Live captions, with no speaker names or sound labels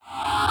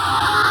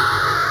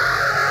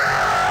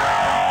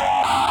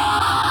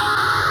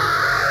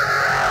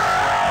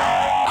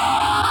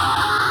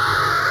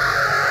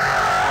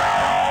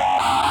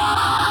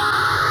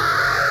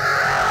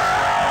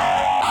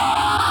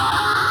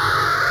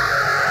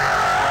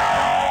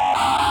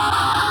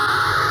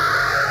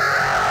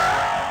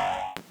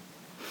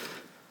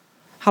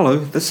Hello,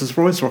 this is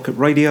Roy's Rocket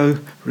Radio,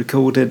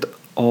 recorded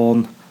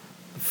on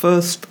the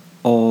 1st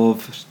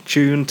of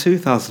June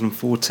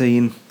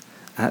 2014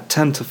 at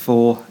 10 to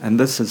 4, and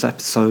this is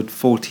episode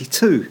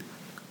 42.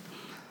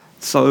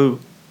 So,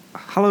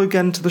 hello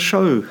again to the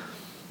show.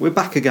 We're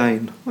back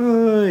again.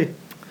 Hey.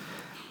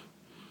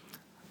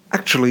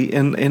 Actually,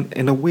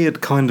 in a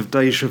weird kind of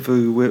deja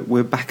vu,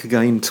 we're back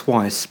again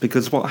twice,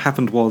 because what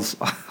happened was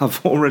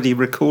I've already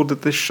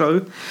recorded this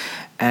show,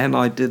 and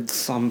I did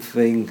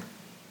something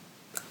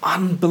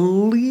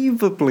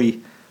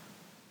unbelievably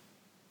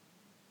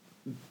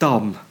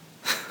dumb.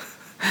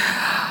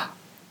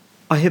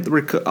 I hit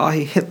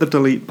the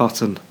delete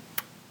button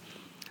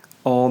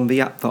on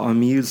the app that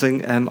I'm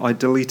using, and I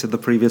deleted the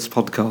previous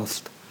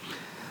podcast.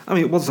 I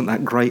mean, it wasn't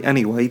that great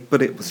anyway,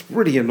 but it was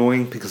really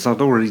annoying because I'd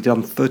already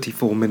done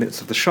 34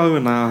 minutes of the show,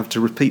 and now I have to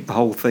repeat the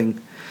whole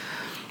thing.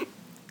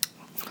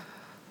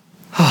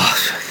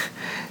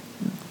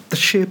 The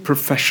sheer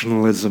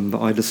professionalism that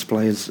I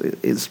display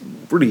is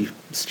really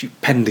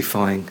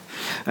stupendifying.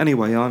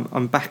 Anyway,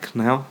 I'm back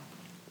now,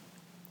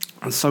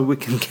 and so we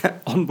can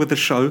get on with the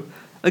show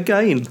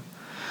again.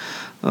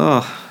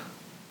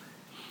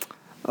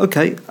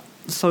 Okay,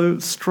 so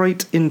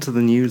straight into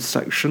the news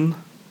section,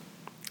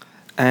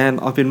 and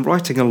I've been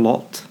writing a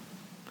lot.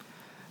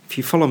 If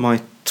you follow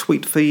my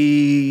tweet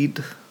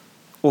feed,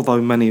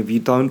 although many of you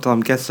don't,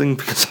 I'm guessing,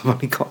 because I've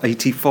only got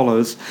 80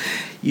 follows,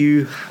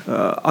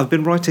 I've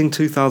been writing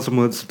 2,000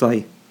 words a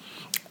day,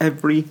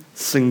 every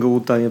single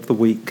day of the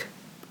week.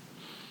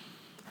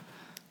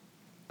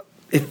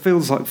 It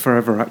feels like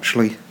forever,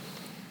 actually.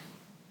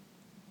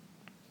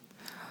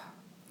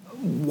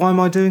 Why am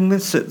I doing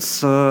this?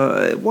 It's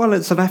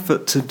an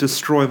effort to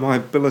destroy my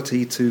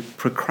ability to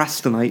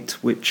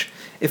procrastinate, which,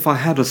 if I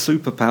had a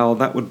superpower,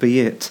 that would be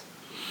it.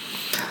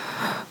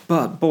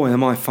 But boy,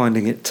 am I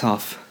finding it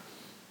tough.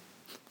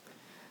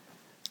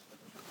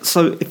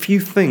 So if you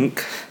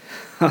think,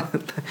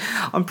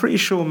 I'm pretty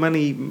sure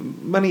many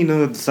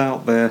nerds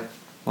out there,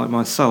 like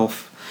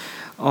myself,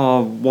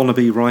 are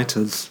wannabe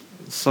writers.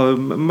 So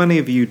many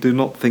of you do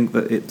not think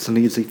that it's an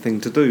easy thing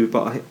to do.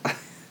 But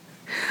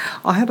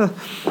I had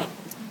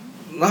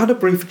a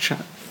brief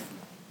chat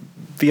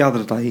the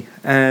other day,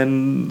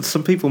 and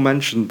some people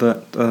mentioned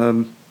that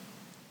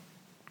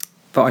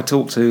that I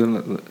talked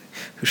to,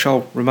 who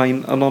shall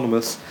remain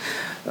anonymous,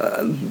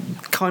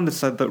 kind of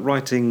said that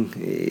writing,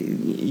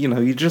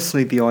 you just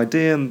need the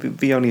idea, and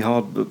the only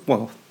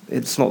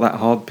it's not that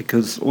hard,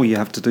 because all you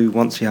have to do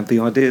once you have the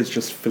idea is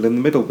just fill in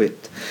the middle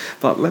bit.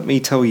 But let me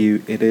tell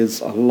you, it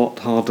is a lot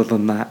harder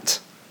than that.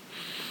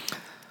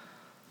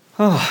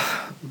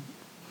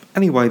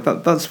 Anyway,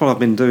 that's what I've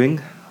been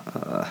doing.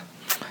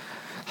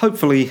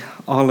 Hopefully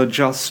I'll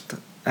adjust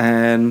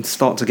and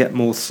start to get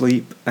more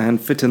sleep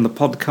and fit in the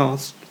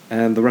podcast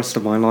and the rest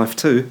of my life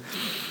too.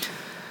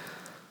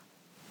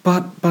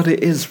 But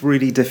it is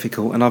really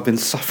difficult, and I've been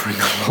suffering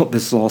a lot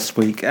this last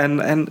week,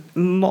 and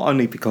not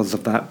only because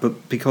of that,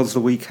 but because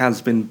the week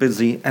has been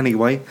busy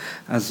anyway,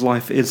 as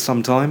life is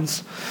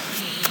sometimes.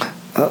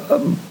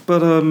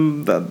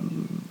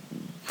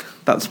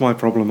 That's my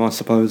problem, I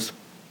suppose.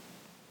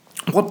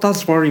 What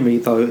does worry me,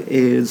 though,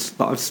 is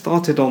that I've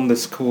started on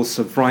this course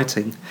of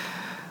writing,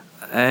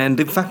 and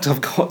in fact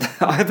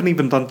I haven't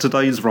even done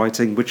today's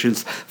writing, which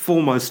is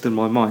foremost in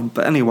my mind.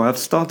 But anyway, I've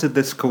started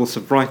this course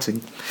of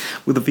writing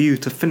with a view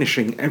to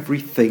finishing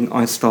everything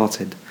I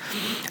started,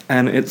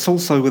 and it's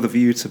also with a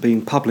view to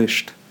being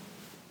published.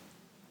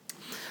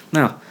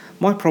 Now,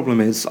 my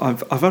problem is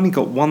I've only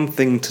got one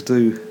thing to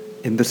do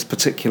in this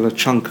particular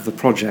chunk of the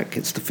project.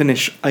 It's to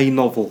finish a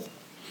novel,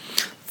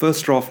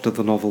 first draft of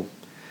the novel.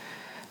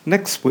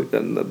 Next week,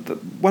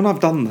 when I've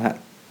done that,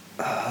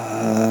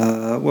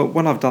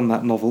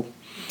 novel,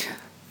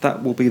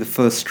 that will be the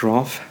first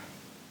draft.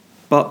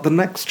 But the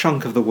next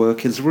chunk of the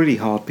work is really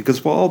hard,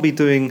 because what I'll be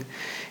doing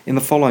in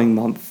the following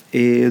month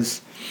is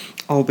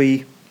I'll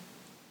be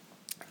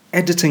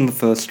editing the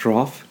first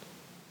draft,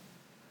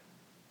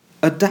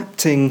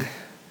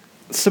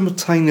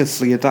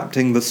 simultaneously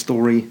adapting the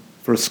story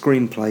for a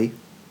screenplay,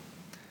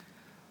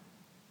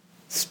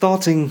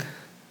 starting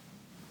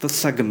the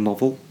second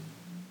novel,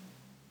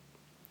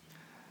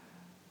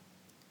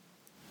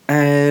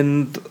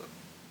 and,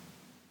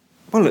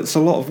 well, it's a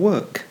lot of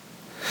work.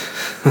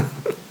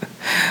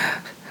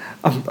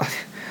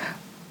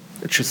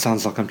 It just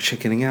sounds like I'm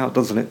chickening out,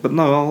 doesn't it? But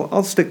no,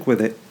 I'll stick with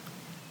it.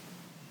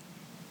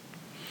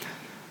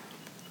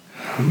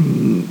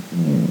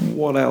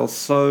 What else?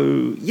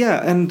 So,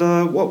 yeah, and,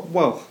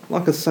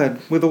 like I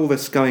said, with all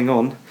this going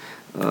on,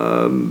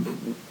 I'm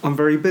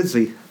very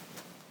busy.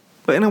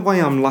 But in a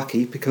way I'm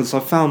lucky, because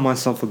I found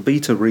myself a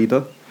beta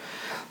reader.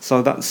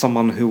 So that's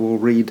someone who will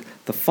read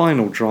the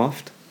final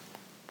draft.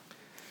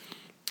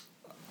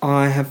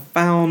 I have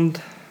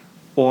found,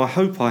 or I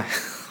hope I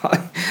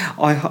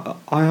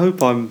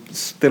hope I'm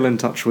still in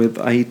touch with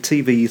a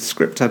TV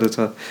script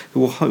editor who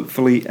will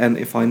hopefully, and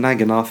if I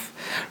nag enough,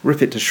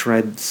 rip it to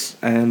shreds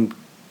and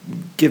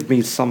give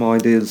me some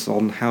ideas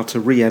on how to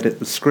re-edit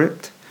the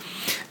script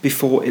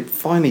before it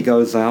finally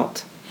goes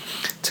out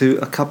to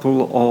a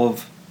couple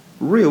of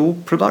real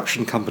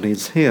production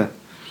companies here.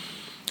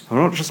 I'm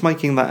not just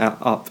making that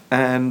up,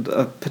 and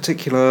a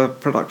particular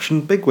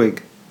production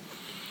bigwig.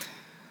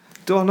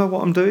 Do I know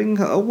what I'm doing?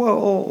 Well,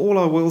 all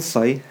I will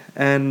say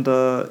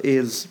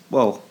is,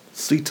 well,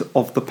 seat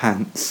of the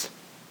pants.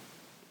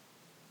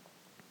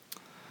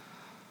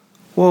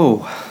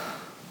 Whoa,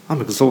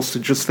 I'm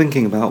exhausted just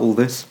thinking about all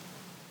this.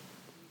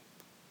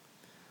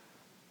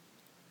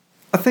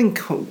 I think,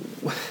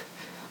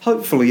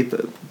 hopefully,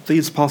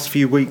 these past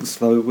few weeks,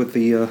 though, with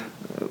the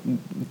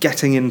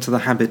getting into the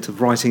habit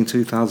of writing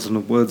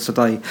 2,000 words a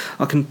day,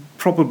 I can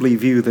probably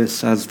view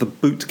this as the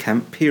boot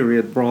camp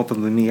period rather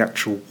than the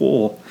actual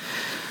war.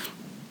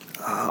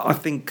 I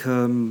think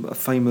a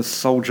famous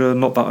soldier,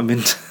 not that I'm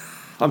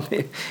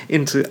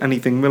into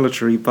anything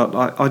military, but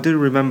I do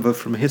remember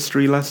from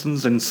history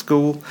lessons in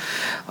school,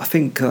 I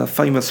think a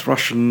famous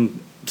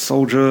Russian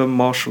soldier,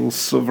 Marshal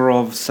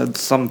Suvorov, said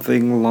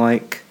something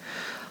like,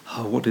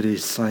 oh, what did he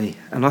say?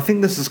 And I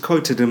think this is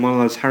quoted in one of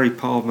those Harry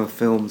Palmer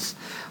films.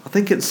 I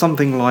think it's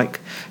something like,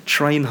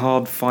 train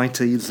hard,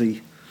 fight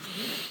easy.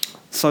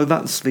 So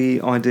that's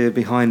the idea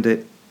behind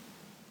it.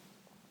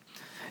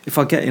 If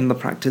I get in the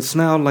practice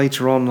now,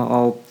 later on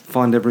I'll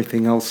find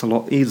everything else a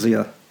lot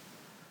easier.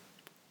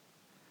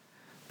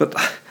 But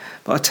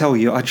I tell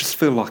you, I just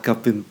feel like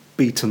I've been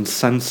beaten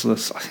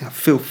senseless. I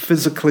feel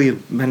physically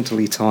and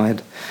mentally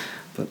tired.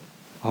 But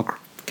I'll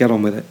get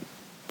on with it.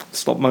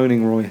 Stop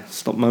moaning, Roy.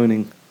 Stop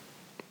moaning.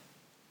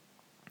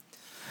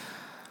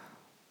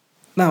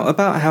 Now,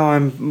 about how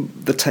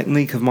the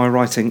technique of my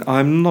writing,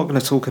 I'm not going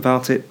to talk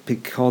about it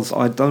because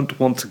I don't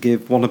want to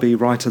give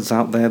wannabe writers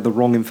out there the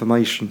wrong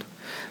information.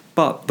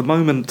 But the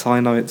moment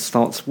I know it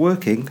starts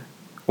working,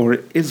 or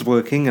it is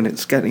working and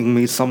it's getting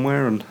me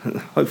somewhere and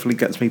hopefully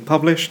gets me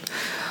published,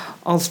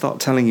 I'll start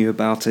telling you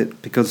about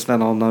it, because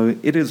then I'll know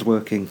it is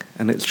working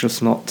and it's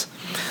just not,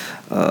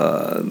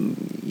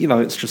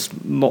 it's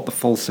just not the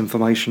false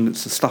information.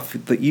 It's the stuff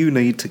that you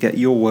need to get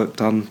your work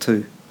done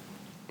too.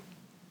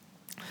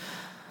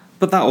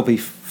 But that'll be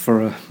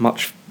for a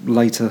much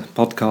later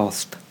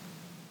podcast.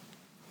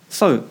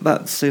 So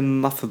that's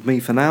enough of me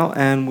for now,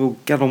 and we'll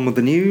get on with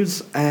the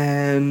news.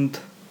 And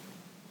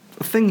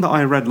the thing that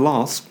I read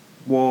last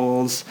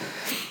was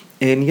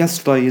in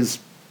yesterday's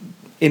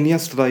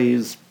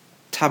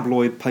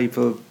tabloid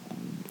paper,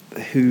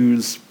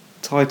 whose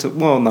title,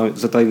 well, no,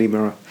 it's the Daily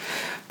Mirror.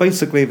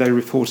 Basically, they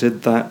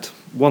reported that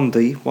One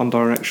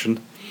Direction,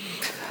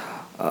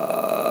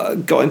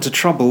 got into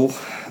trouble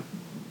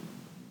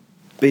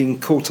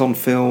being caught on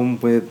film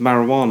with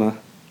marijuana.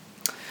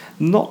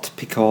 Not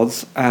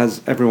because,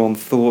 as everyone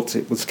thought,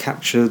 it was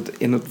captured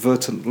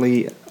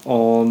inadvertently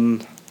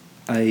on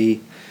a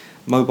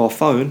mobile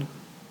phone,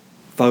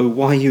 though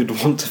why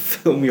you'd want to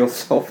film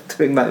yourself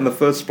doing that in the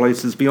first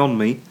place is beyond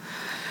me,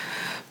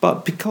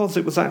 but because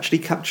it was actually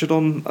captured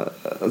on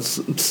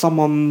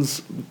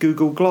someone's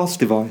Google Glass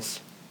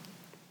device.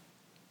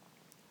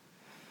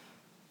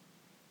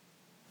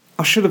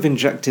 I should have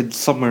injected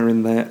somewhere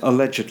in there,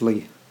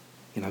 allegedly,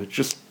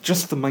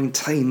 just to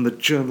maintain the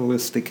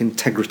journalistic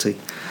integrity.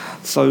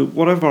 So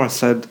whatever I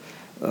said,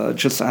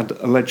 just add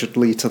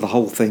allegedly to the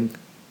whole thing.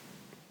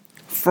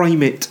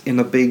 Frame it in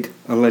a big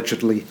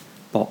allegedly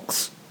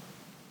box.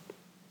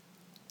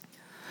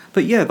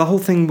 But yeah, the whole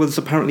thing was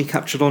apparently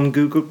captured on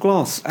Google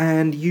Glass,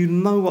 and you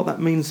know what that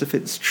means if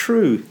it's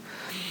true.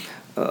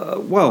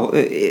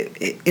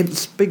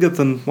 It's bigger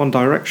than One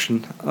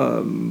Direction,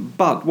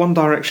 but One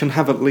Direction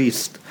have at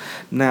least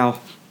now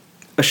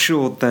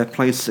assured their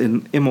place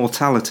in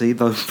immortality,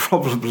 though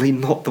probably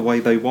not the way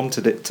they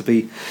wanted it to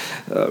be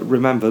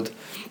remembered.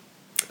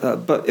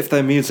 But if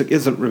their music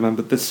isn't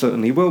remembered, this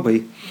certainly will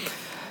be.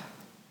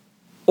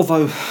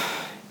 Although,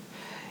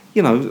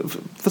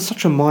 for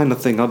such a minor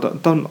thing, I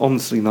don't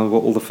honestly know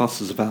what all the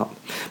fuss is about.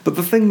 But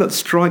the thing that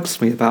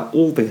strikes me about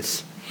all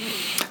this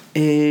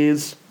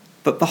is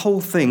that the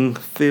whole thing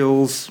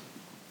feels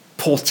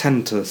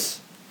portentous.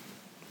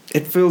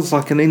 It feels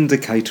like an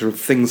indicator of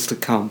things to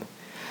come.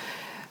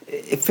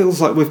 It feels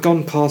like we've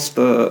gone past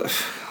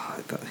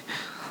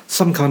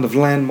some kind of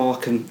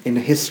landmark in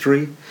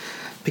history,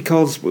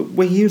 because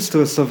we're used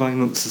to a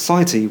surveillance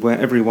society where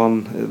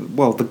everyone,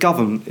 the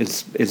government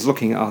is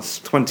looking at us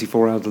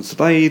 24 hours a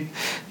day,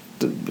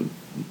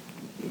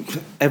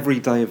 every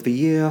day of the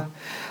year,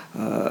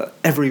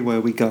 everywhere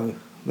we go.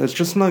 There's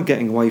just no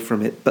getting away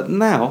from it. But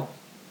now,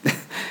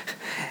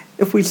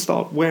 if we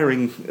start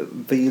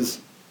wearing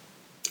these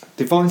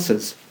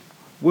devices,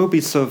 we'll be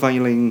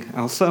surveilling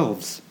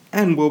ourselves.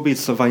 And we'll be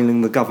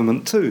surveilling the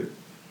government too.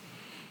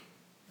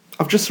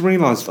 I've just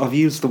realised I've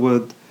used the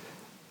word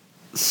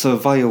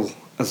surveil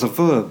as a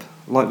verb,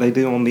 like they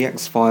do on the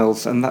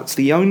X-Files, and that's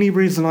the only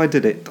reason I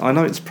did it. I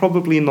know it's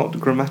probably not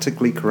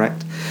grammatically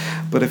correct,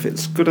 but if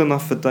it's good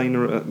enough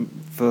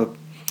for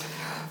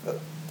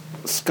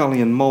Scully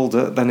and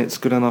Mulder, then it's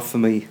good enough for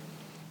me.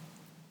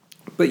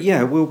 But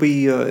yeah, we'll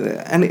be...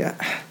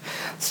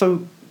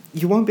 so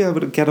you won't be able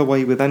to get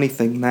away with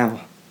anything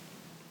now.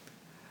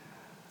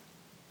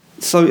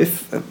 So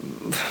if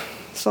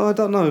So I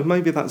don't know,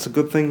 maybe that's a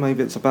good thing,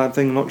 maybe it's a bad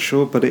thing, I'm not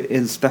sure, but it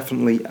is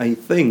definitely a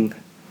thing.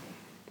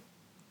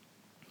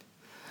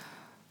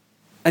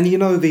 And you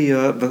know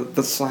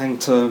the slang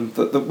term,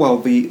 the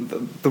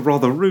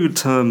rather rude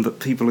term that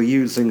people are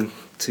using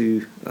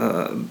to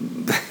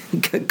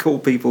call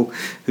people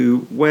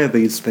who wear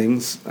these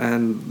things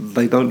and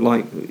they don't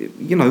like,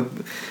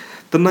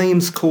 the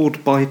names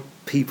called by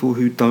people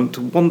who don't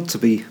want to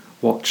be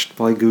watched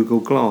by Google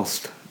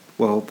Glass.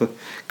 Well, the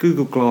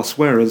Google Glass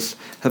wearers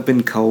have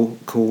been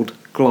called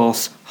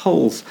glass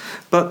holes.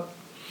 But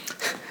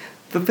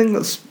the thing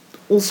that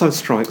also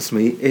strikes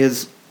me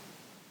is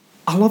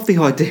I love the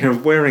idea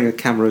of wearing a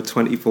camera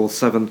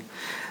 24/7,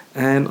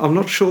 and I'm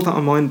not sure that I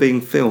mind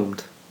being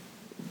filmed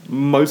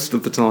most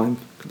of the time.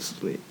 'Cause,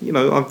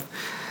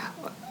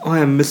 I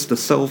am Mr.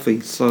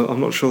 Selfie, so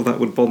I'm not sure that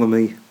would bother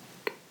me.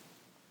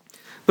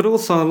 But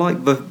also I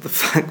like the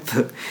fact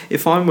that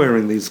if I'm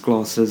wearing these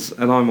glasses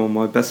and I'm on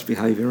my best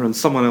behaviour and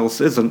someone else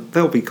isn't,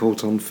 they'll be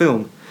caught on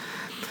film.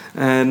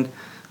 And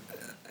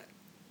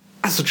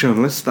as a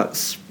journalist,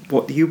 that's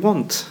what you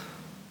want.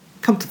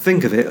 Come to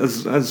think of it,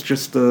 as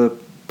just a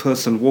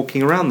person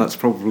walking around, that's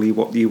probably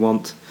what you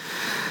want.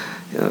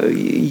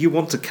 You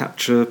want to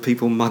capture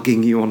people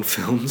mugging you on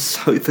film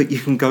so that you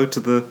can go to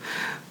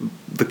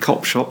the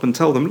cop shop and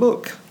tell them,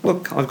 look,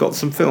 I've got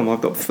some film,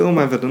 I've got film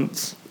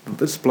evidence that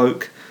this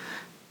bloke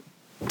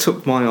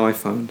took my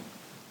iPhone.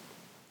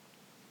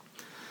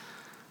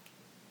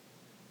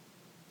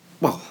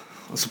 Well,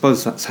 I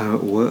suppose that's how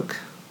it'll work.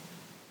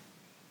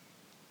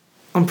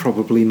 I'm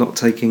probably not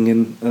taking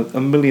in a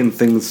million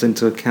things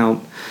into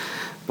account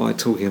by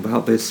talking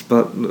about this,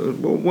 but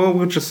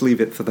we'll just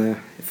leave it for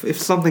there. If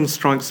something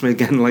strikes me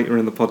again later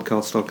in the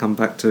podcast, I'll come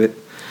back to it.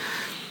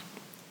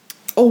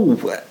 Oh,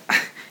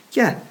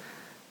 yeah.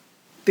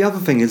 The other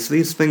thing is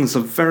these things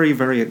are very,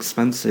 very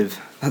expensive.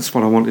 That's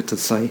what I wanted to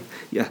say.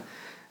 Yeah.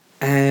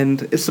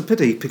 And it's a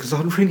pity because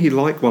I really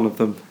like one of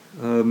them.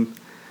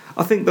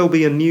 I think there'll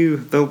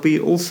be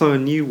also a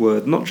new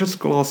word, not just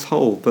glass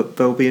hole, but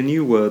there'll be a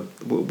new word.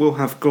 We'll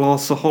have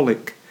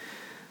glassaholic.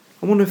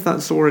 I wonder if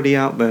that's already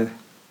out there.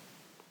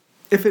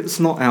 If it's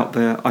not out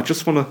there, I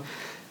just want to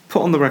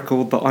put on the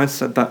record that I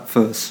said that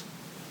first.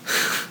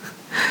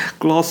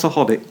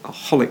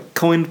 Glassaholic,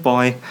 coined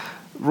by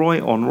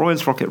Roy on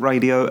Roy's Rocket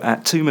Radio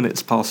at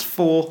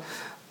 4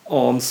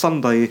 on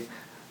Sunday,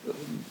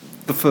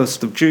 the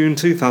 1st of June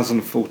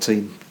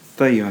 2014.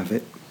 There you have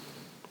it.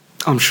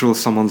 I'm sure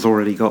someone's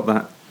already got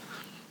that.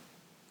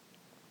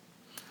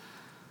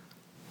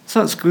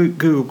 So that's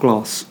Google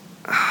Glass.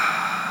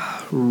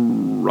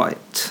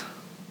 Right.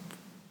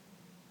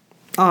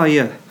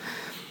 Yeah.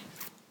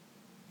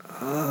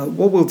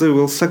 What we'll do,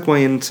 we'll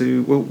segue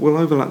into, we'll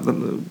overlap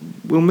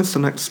we'll miss the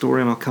next story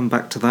and I'll come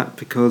back to that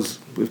because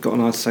we've got a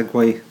nice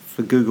segue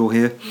for Google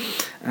here,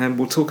 and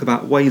we'll talk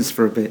about Waze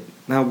for a bit.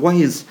 Now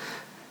Waze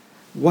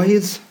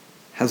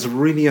has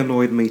really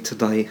annoyed me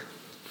today.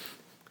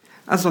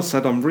 As I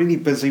said, I'm really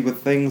busy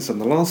with things,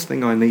 and the last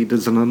thing I need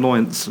is an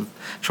annoyance of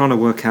trying to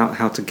work out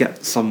how to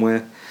get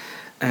somewhere.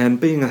 And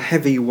being a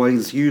heavy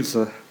Waze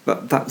user,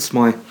 that's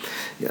my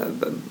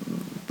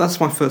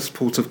first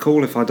port of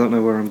call. If I don't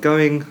know where I'm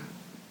going,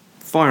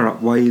 fire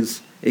up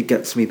Waze, it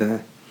gets me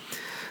there.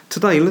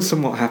 Today,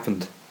 listen what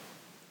happened.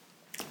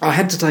 I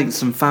had to take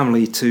some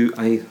family to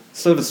a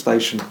service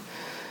station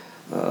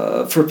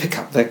for a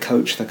pick-up their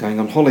coach. They're going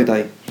on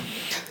holiday.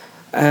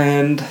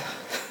 And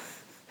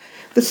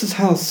this is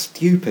how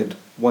stupid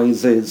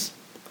Waze is.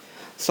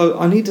 So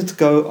I needed to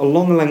go a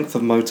long length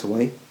of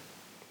motorway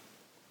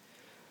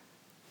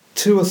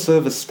to a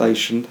service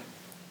station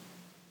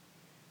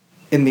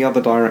in the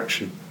other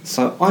direction.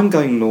 So I'm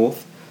going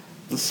north.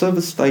 The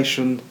service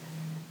station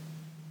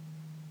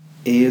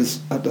is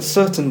at a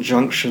certain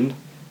junction,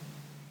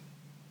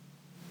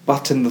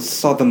 but in the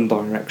southern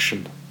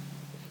direction.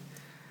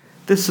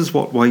 This is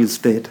what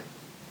Waze did.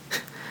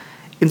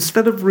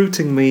 Instead of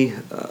routing me,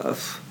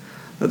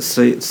 let's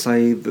say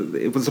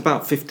it was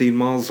about 15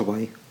 miles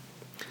away,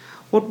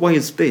 what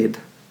Waze did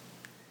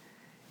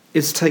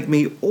is take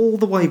me all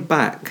the way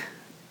back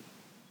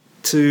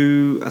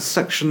to a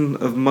section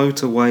of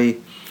motorway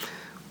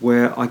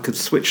where I could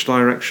switch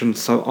direction,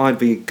 so I'd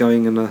be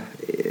going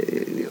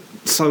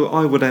so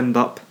I would end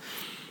up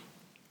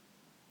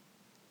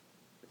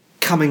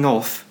coming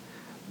off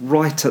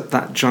right at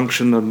that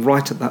junction and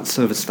right at that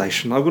service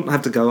station. I wouldn't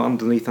have to go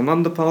underneath an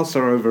underpass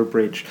or over a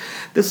bridge.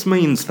 This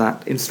means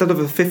that instead of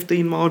a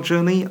 15-mile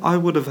journey, I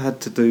would have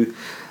had to do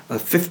a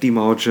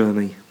 50-mile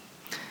journey.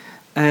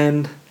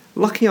 And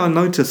lucky I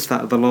noticed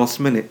that at the last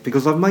minute,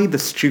 because I've made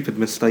this stupid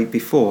mistake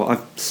before.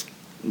 I've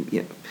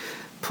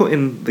put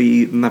in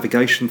the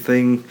navigation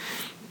thing,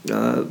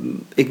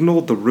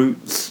 ignored the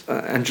routes,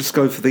 and just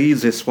go for the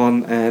easiest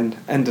one, and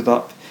ended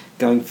up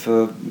going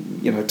for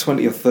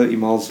 20 or 30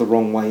 miles the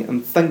wrong way.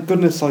 And thank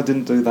goodness I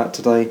didn't do that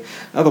today.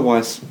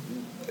 Otherwise,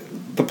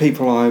 the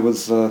people I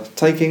was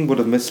taking would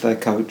have missed their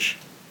coach.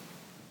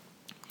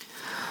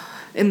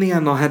 In the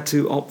end, I had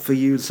to opt for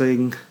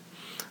using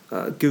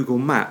Google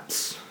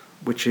Maps,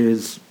 which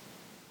is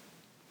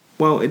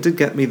Well, it did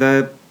get me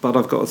there, but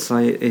I've got to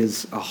say it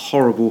is a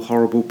horrible,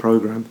 horrible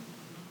program.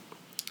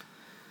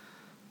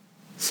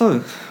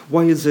 So,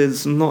 Waze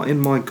is not in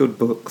my good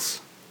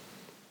books.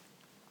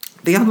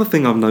 The other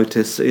thing I've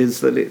noticed is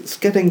that it's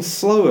getting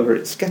slower.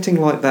 It's getting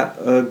like that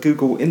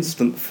Google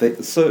Instant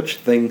search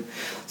thing.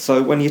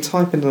 So when you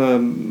type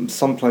in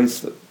someplace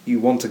that you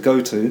want to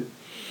go to,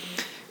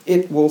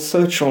 it will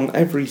search on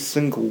every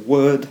single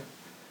word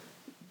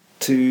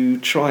to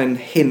try and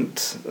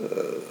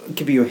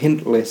give you a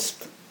hint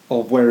list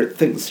of where it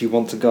thinks you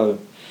want to go.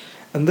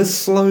 And this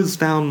slows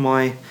down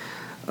my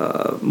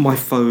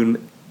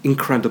phone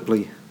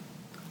incredibly.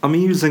 I'm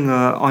using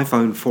an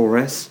iPhone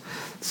 4S,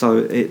 so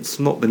it's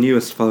not the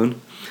newest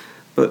phone,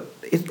 but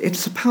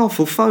it's a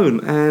powerful phone,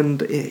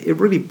 and it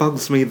really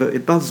bugs me that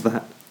it does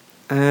that.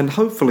 And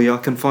hopefully I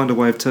can find a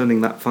way of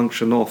turning that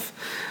function off.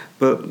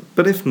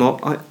 But if not,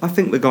 I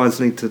think the guys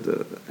need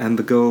to, and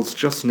the girls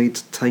just need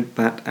to take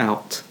that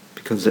out,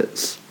 because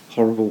it's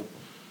horrible.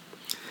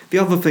 The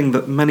other thing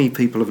that many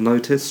people have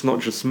noticed, not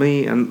just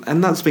me,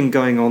 and that's been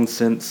going on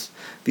since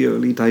the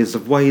early days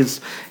of Waze,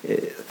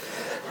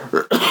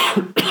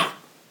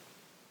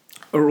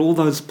 are all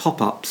those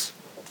pop-ups.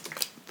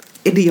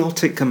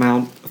 Idiotic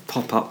amount of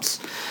pop-ups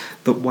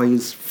that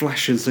Waze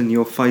flashes in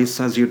your face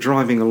as you're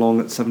driving along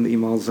at 70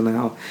 miles an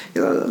hour.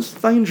 It's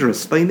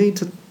dangerous. They need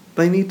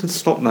to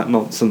stop that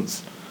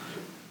nonsense.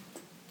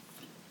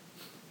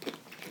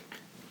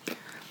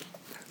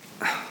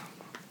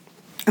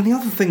 And the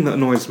other thing that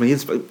annoys me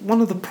is one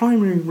of the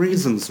primary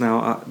reasons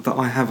now that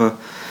I have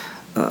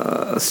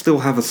still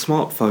have a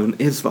smartphone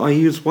is that I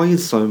use Waze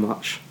so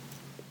much.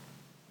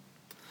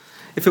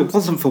 If it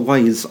wasn't for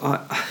Waze,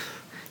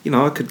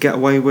 I could get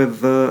away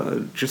with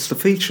just a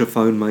feature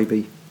phone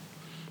maybe.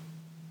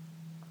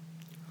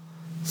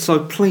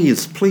 So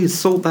please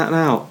sort that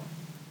out.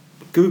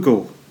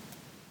 Google.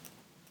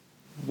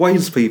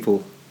 Waze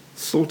people,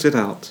 sort it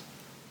out.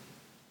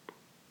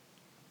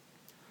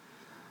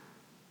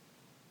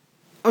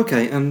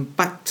 Okay, and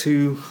back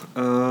to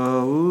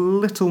a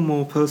little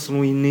more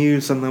personal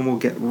news, and then we'll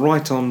get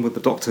right on with the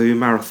Doctor Who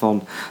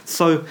marathon.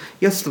 So,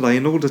 yesterday,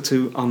 in order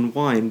to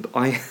unwind,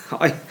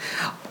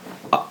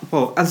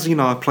 well, as you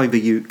know, I play the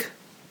uke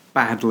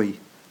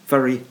badly.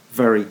 Very,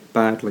 very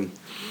badly.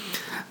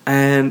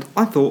 And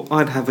I thought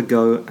I'd have a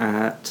go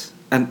at...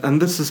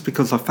 And this is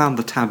because I found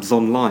the tabs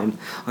online.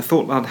 I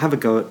thought I'd have a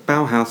go at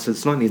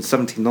Bauhaus's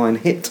 1979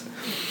 hit,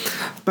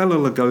 Bela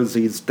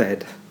Lugosi's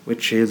Dead,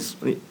 which is,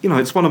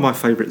 it's one of my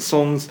favourite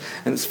songs,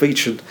 and it's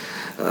featured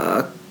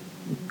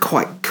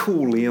quite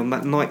coolly on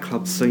that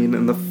nightclub scene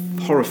in the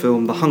horror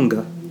film The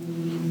Hunger,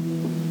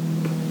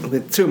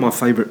 with two of my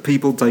favourite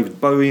people,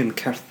 David Bowie and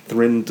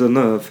Catherine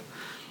Deneuve.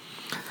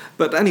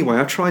 But anyway,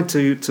 I tried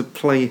to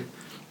play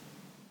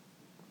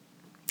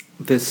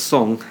this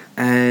song,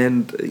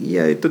 and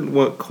yeah, it didn't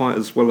work quite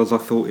as well as I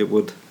thought it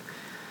would.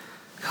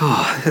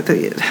 I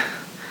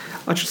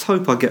just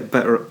hope I get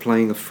better at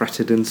playing a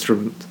fretted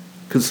instrument,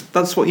 because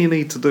that's what you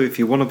need to do if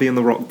you want to be in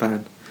the rock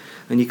band,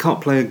 and you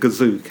can't play a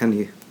kazoo, can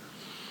you?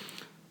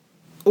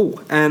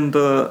 Oh, and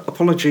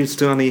apologies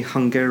to any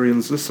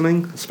Hungarians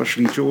listening,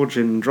 especially George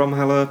in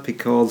Drumheller,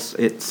 because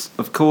it's,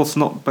 of course,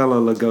 not Bela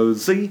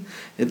Lugosi,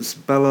 it's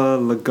Bela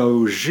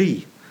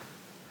Lugosi.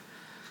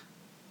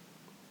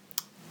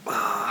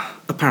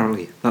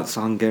 Apparently, that's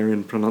a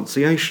Hungarian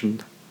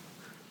pronunciation.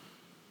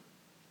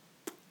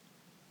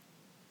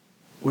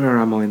 Where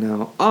am I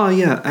now?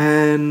 Yeah,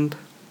 and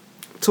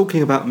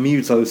talking about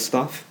Muso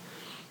stuff,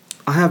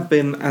 I have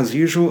been, as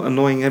usual,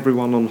 annoying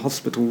everyone on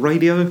hospital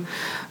radio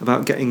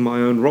about getting my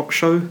own rock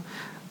show,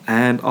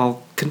 and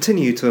I'll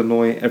continue to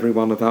annoy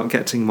everyone about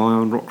getting my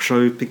own rock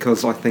show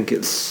because I think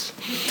it's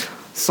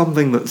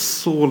something that's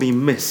sorely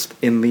missed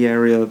in the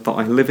area that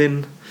I live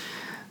in,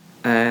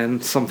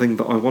 and something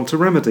that I want to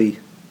remedy.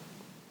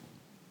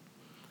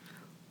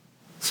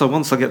 So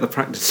once I get the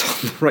practice on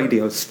the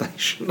radio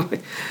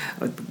station,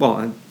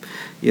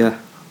 yeah.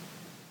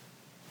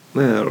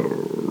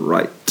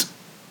 Right.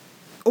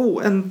 Oh,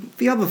 and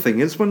the other thing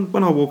is, when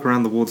I walk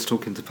around the wards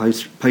talking to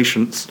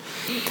patients,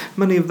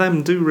 many of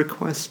them do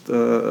request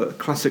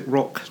classic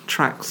rock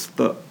tracks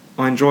that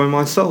I enjoy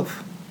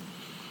myself.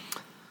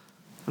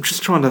 I'm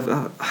just trying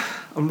to...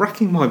 I'm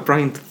racking my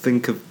brain to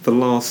think of the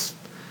last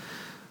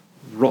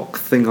rock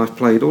thing I've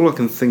played. All I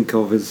can think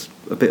of is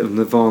a bit of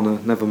Nirvana,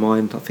 never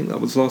mind. I think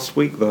that was last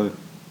week, though.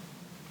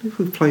 What did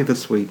we play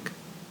this week?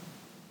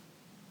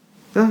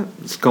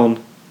 It's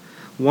gone.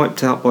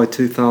 Wiped out by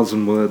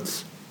 2,000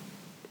 words.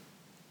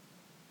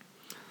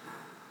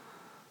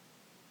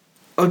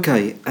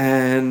 Okay,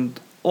 and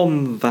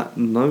on that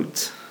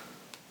note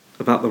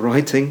about the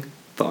writing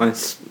that I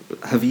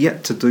have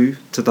yet to do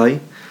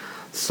today,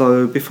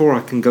 so before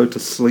I can go to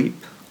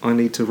sleep, I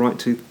need to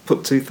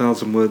put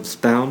 2,000 words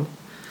down.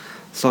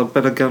 So I'd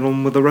better get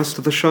on with the rest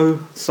of the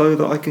show so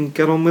that I can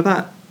get on with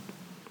that.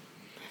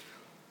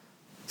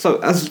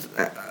 So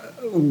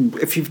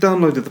if you've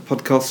downloaded the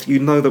podcast, you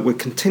know that we're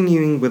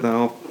continuing with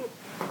our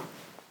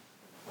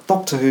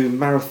Doctor Who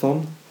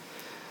marathon.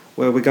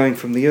 where we're going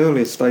from the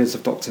earliest days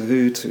of Doctor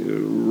Who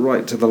to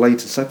right to the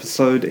latest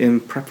episode in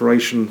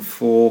preparation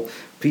for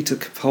Peter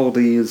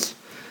Capaldi's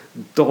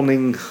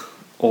donning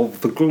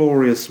of the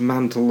glorious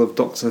mantle of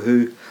Doctor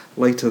Who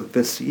later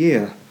this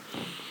year.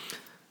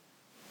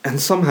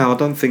 And somehow I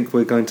don't think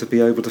we're going to be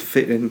able to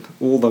fit in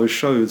all those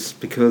shows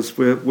because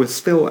we're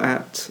still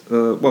at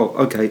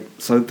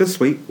so this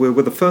week we're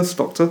with the first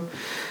Doctor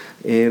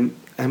and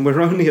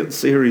we're only at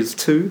series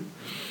 2,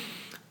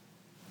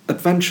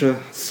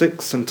 Adventure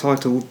 6,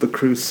 entitled The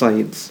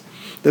Crusades.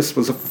 This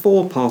was a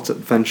 4-part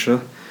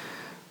adventure,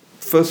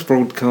 first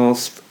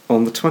broadcast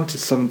on the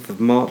 27th of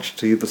March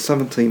to the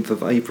 17th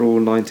of April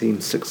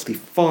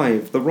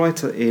 1965. The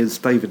writer is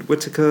David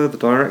Whittaker, the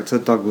director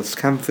Douglas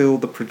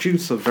Camfield, the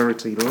producer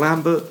Verity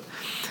Lambert,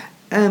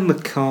 and the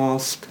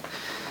cast: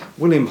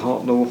 William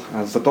Hartnell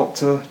as the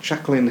Doctor,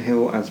 Jacqueline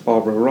Hill as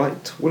Barbara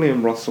Wright,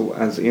 William Russell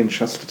as Ian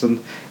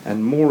Chesterton,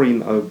 and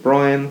Maureen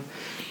O'Brien,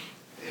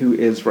 who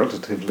is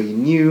relatively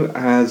new,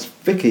 as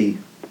Vicky,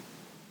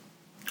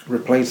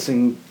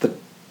 replacing the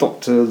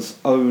Doctor's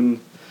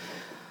own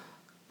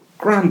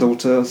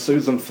granddaughter,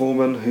 Susan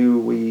Foreman, who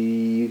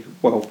we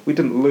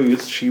didn't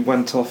lose. She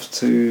went off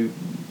to...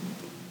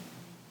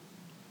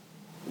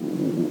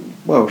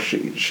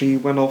 she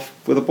went off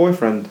with a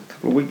boyfriend a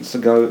couple of weeks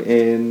ago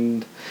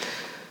in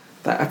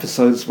that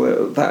episode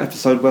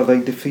where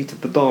they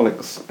defeated the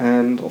Daleks,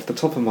 and off the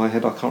top of my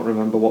head I can't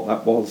remember what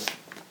that was,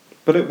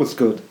 but it was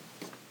good.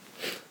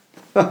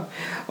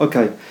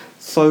 Okay,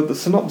 so the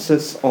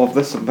synopsis of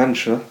this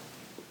adventure,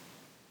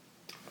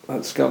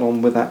 let's get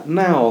on with that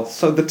now.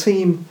 So the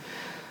team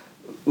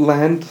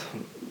land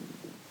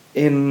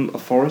in a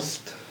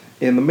forest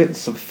in the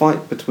midst of a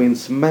fight between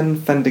some men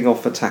fending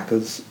off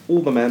attackers.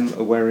 All the men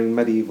are wearing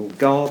medieval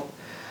garb,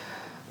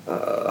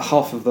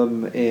 half of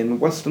them in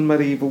Western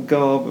medieval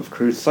garb of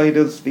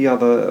Crusaders, the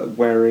other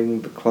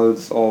wearing the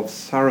clothes of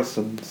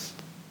Saracens.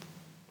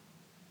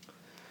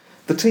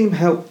 The team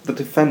helped the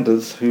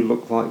defenders, who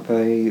looked like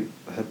they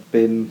had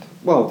been...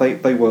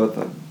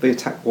 the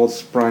attack was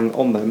sprang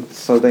on them,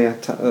 so the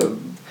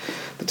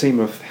team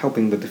are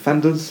helping the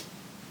defenders,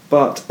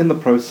 but in the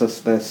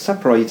process they're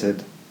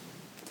separated,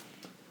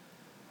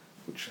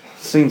 which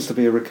seems to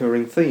be a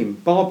recurring theme.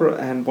 Barbara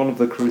and one of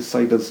the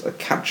Crusaders are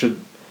captured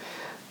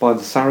by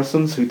the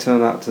Saracens, who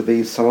turn out to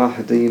be Salah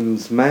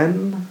ad-Din's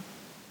men,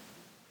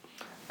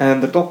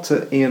 and the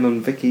Doctor, Ian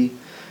and Vicky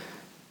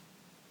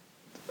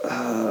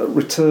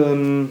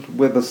return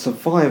with a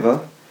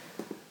survivor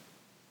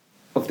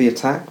of the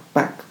attack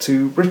back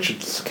to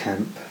Richard's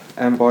camp,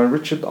 and by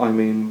Richard I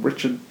mean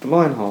Richard the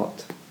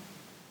Lionheart.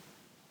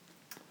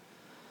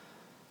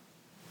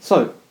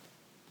 So,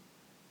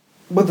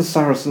 with the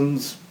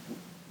Saracens,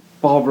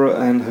 Barbara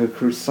and her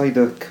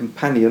Crusader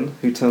companion,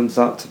 who turns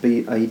out to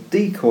be a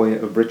decoy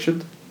of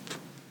Richard,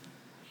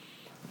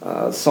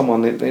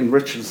 someone in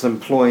Richard's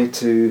employ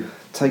to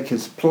take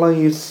his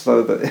place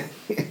so that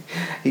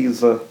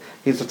he's a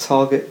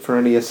target for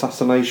any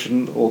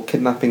assassination or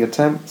kidnapping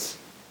attempts.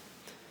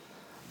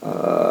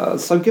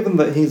 So given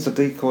that he's a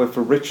decoy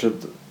for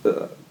Richard,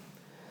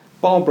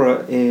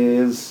 Barbara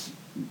is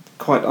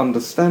quite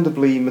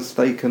understandably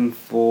mistaken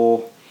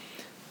for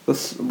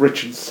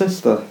Richard's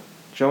sister,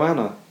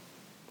 Joanna.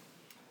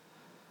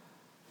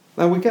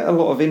 Now we get a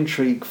lot of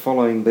intrigue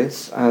following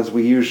this, as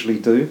we usually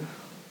do,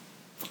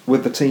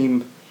 with the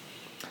team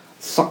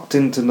sucked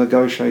into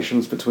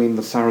negotiations between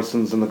the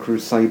Saracens and the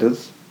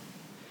Crusaders.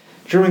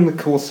 During the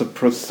course of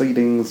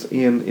proceedings,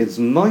 Ian is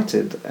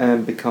knighted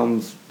and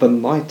becomes the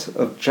Knight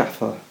of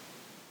Jaffa.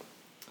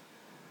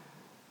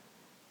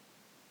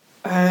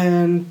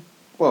 And,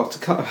 to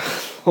cut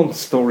a long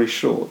story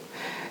short,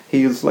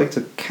 he is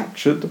later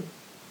captured,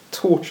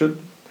 tortured,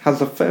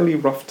 has a fairly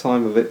rough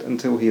time of it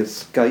until he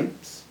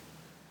escapes.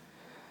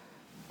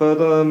 But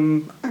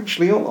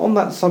actually, on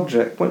that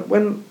subject,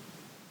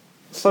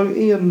 so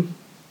Ian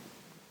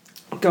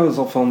goes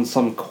off on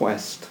some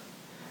quest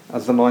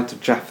as the Knight of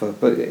Jaffa,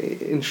 but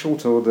in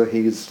short order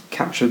he's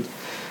captured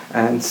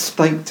and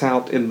staked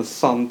out in the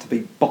sun to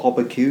be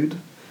barbecued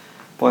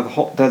by the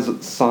hot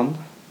desert sun.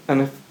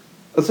 And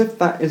as if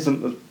that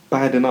isn't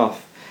bad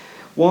enough,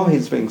 while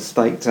he's being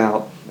staked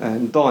out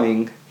and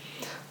dying,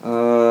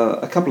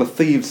 a couple of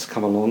thieves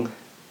come along,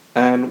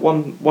 and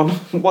one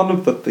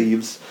of the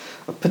thieves,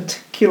 a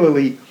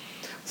particularly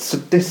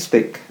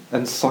sadistic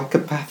and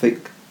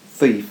psychopathic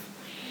thief,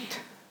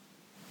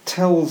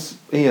 tells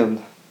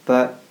Ian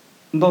that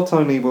not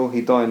only will he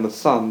die in the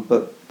sun,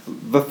 but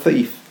the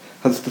thief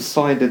has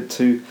decided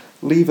to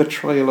leave a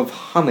trail of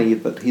honey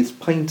that he's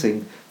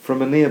painting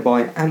from a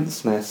nearby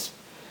ant's nest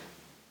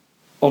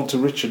onto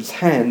Richard's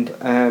hand,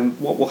 and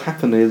what will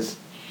happen is,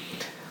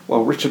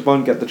 Richard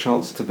won't get the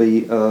chance to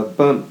be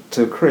burnt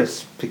to a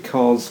crisp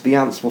because the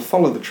ants will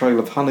follow the trail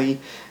of honey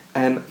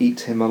and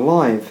eat him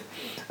alive.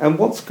 And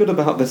what's good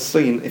about this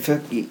scene, if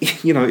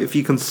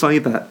you can say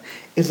that,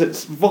 is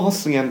it's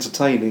vastly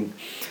entertaining.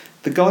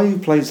 The guy who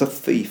plays a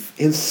thief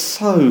is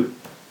so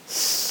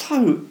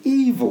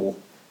evil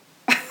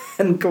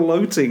and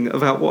gloating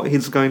about what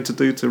he's going to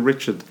do to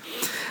Richard.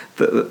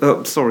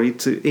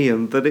 to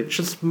Ian, that it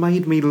just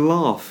made me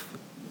laugh.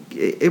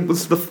 It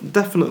was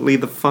definitely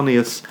the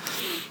funniest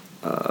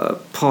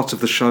part of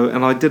the show,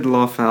 and I did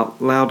laugh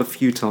out loud a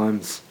few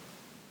times.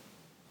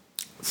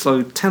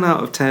 So 10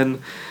 out of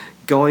 10,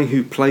 guy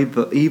who played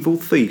the evil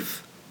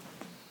thief.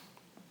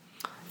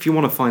 If you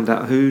want to find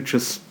out who,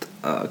 just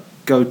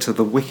go to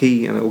the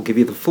wiki and it will give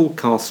you the full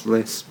cast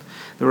list.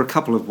 There are a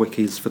couple of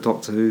wikis for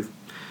Doctor Who.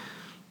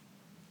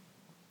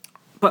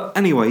 But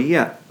anyway,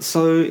 yeah,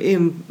 so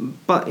Ian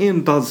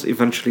does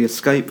eventually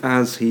escape,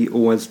 as he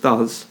always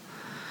does.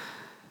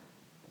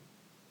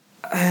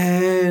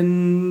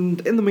 And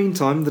in the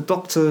meantime, the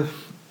Doctor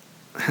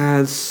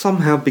has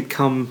somehow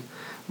become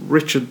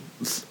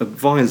Richard's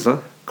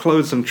advisor,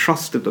 close and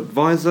trusted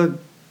advisor.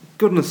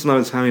 Goodness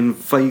knows how he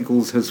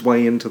inveigles his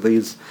way into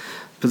these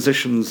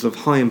positions of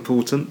high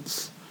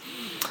importance.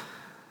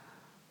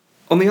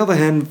 On the other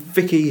hand,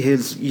 Vicky,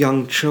 his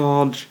young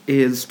charge,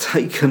 is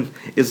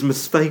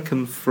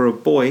mistaken for a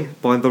boy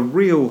by the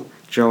real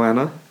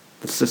Joanna,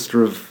 the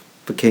sister of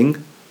the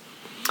king,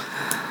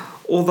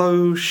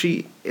 although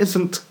she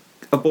isn't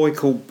a boy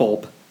called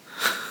Bob,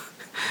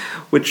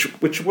 which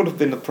would have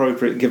been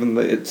appropriate given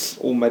that it's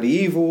all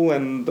medieval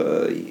and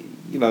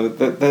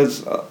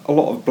there's a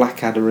lot of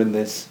Blackadder in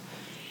this.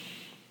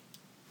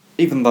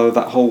 Even though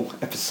that whole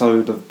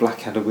episode of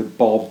Blackadder with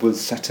Bob was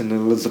set in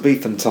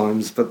Elizabethan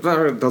times, but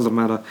it doesn't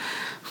matter.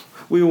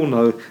 We all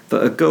know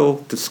that a girl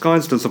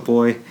disguised as a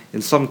boy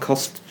in some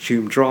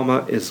costume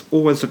drama is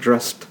always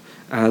addressed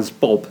as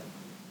Bob.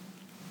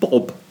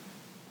 Bob.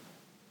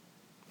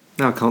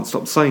 Now I can't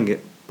stop saying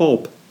it.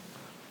 Bob.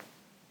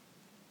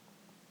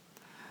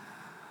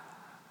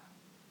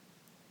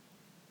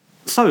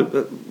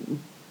 So,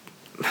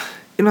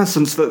 in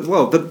essence,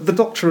 the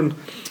Doctor and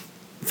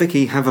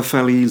Vicky have a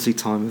fairly easy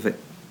time of it.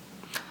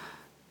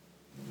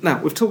 Now,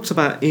 we've talked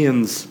about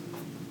Ian's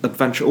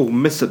adventure, or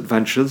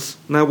misadventures.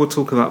 Now we'll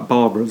talk about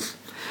Barbara's.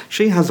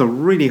 She has a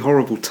really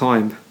horrible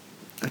time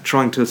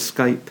trying to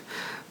escape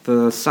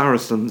the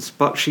Saracens,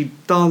 but she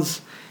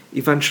does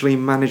eventually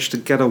manage to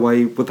get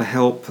away with the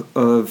help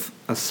of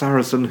a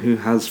Saracen who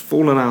has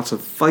fallen out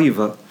of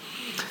favour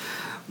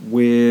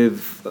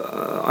with,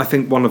 I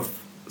think, one of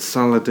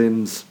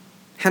Saladin's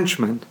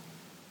henchmen.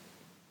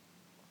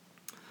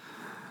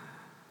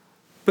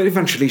 But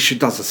eventually she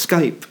does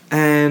escape,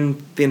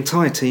 and the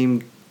entire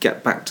team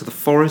get back to the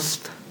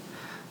forest.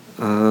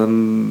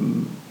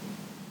 The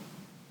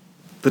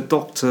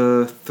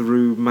Doctor,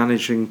 through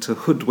managing to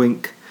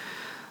hoodwink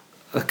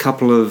a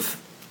couple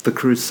of the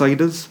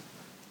Crusaders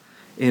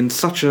in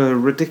such a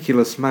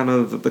ridiculous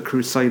manner that the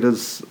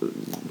Crusaders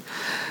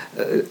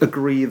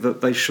agree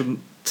that they shouldn't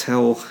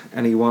tell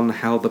anyone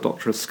how the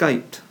Doctor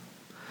escaped.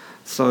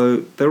 So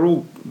they've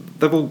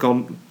all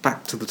gone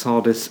back to the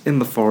TARDIS in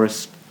the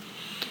forest.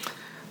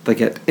 They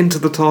get into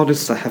the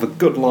TARDIS, they have a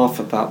good laugh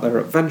about their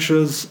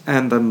adventures,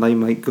 and then they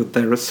make good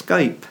their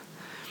escape.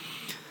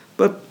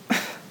 But,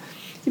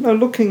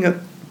 looking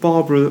at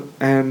Barbara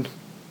and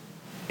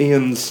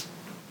Ian's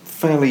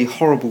fairly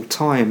horrible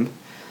time,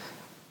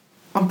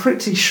 I'm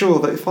pretty sure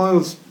that if I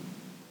was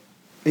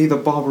either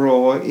Barbara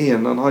or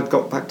Ian and I'd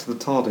got back to the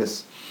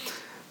TARDIS,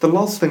 the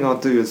last thing I'd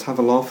do is have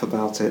a laugh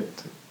about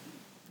it.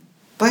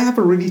 They have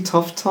a really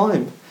tough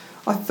time.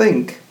 I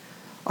think,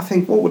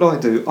 what would I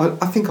do?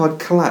 I think I'd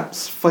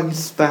collapse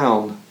face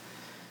down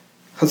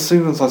as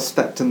soon as I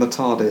stepped in the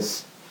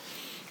TARDIS.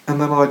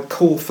 And then I'd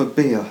call for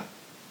beer.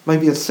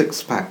 Maybe a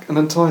six-pack. An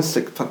entire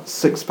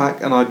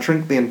six-pack, and I'd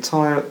drink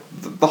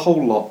the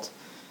whole lot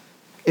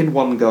in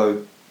one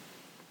go.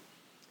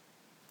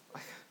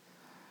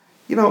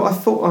 I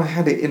thought I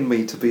had it in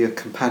me to be a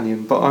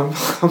companion, but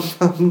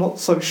I'm not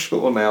so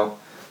sure now.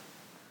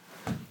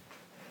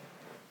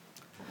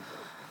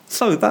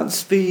 So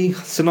that's the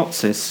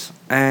synopsis,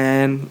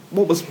 and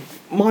what was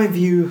my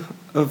view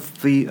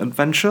of the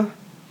adventure?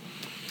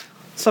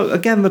 So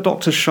again, the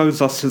Doctor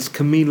shows us his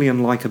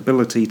chameleon-like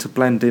ability to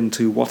blend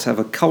into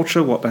whatever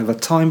culture, whatever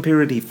time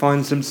period he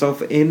finds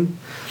himself in.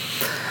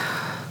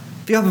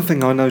 The other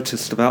thing I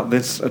noticed about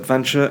this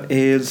adventure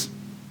is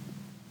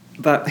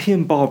that he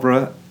and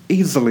Barbara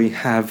easily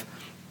have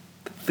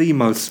the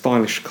most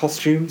stylish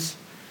costumes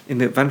in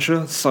the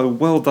adventure, so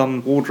well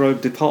done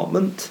wardrobe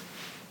department.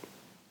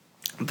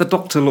 The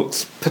Doctor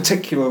looks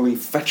particularly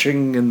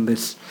fetching in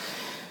this,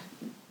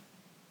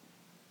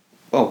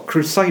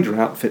 Crusader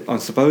outfit, I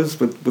suppose,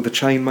 with the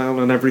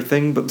chainmail and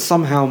everything, but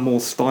somehow more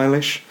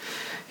stylish.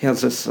 He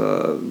has this,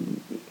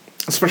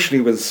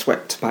 especially with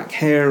swept back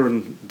hair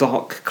and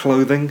dark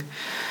clothing.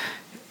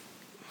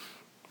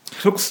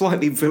 He looks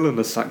slightly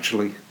villainous,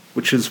 actually,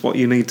 which is what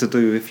you need to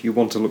do if you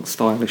want to look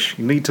stylish.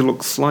 You need to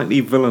look slightly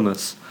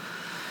villainous.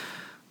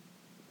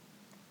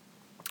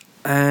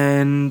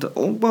 And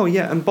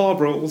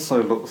Barbara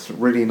also looks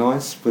really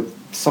nice with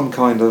some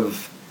kind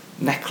of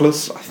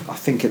necklace. I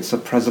think it's a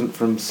present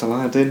from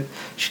Saladin.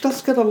 She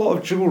does get a lot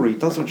of jewellery,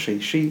 doesn't she?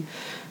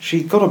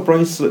 She got a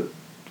bracelet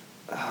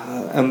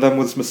and then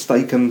was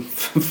mistaken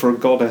for a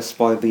goddess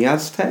by the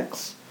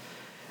Aztecs.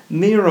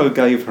 Nero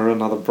gave her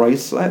another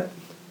bracelet.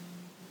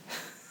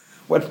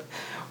 When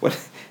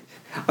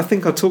I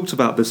think I talked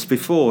about this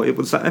before. It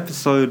was that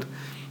episode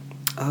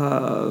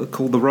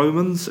called The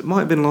Romans. It might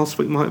have been last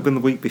week, might have been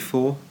the week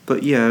before.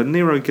 But yeah,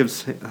 Nero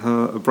gives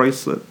her a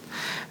bracelet,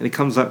 and he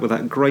comes up with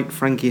that great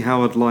Frankie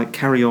Howard-like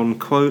carry-on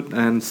quote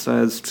and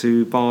says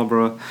to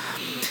Barbara,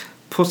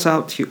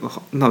 close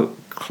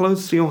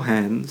your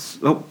hands,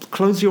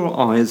 close your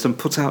eyes and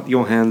put out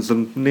your hands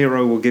and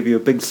Nero will give you a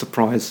big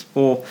surprise.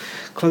 Or,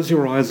 close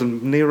your eyes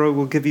and Nero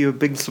will give you a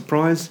big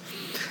surprise.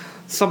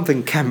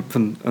 Something camp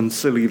and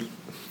silly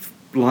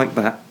like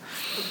that.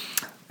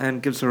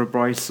 And gives her a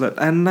bracelet,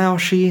 and now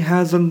she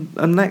has a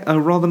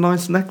rather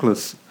nice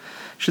necklace.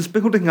 She's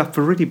building up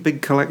a really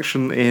big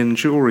collection in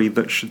jewellery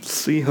that should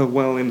see her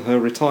well in her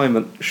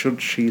retirement, should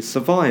she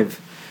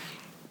survive.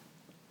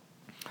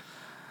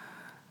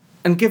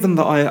 And given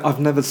that I've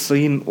never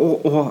seen,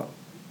 or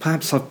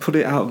perhaps I've put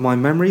it out of my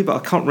memory, but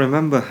I can't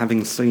remember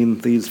having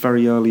seen these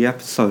very early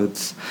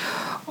episodes,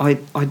 I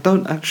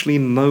don't actually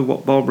know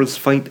what Barbara's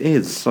fate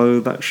is, so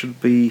that should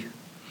be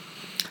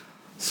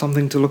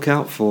something to look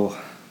out for.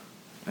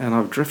 And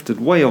I've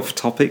drifted way off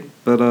topic,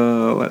 but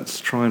let's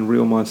try and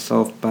reel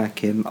myself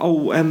back in.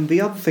 Oh, and the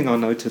other thing I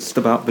noticed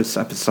about this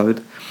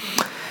episode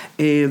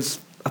is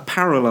a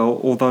parallel,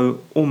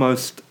 although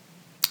almost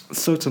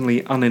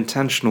certainly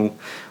unintentional,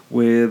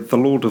 with The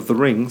Lord of the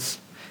Rings,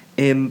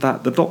 in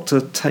that the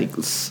Doctor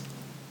takes...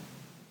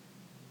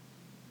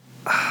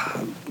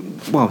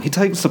 he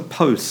takes a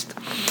post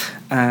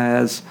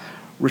as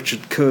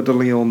Richard Coeur de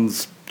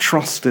Lion's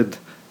trusted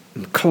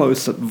and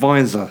close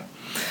advisor.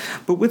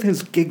 But with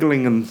his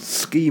giggling and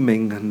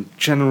scheming and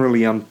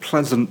generally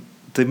unpleasant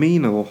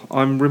demeanour,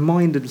 I'm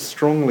reminded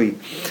strongly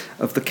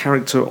of the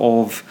character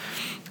of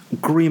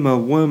Grima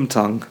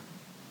Wormtongue,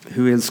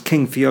 who is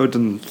King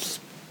Theoden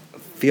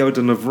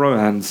of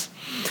Rohan's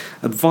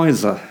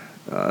advisor.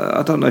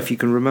 I don't know if you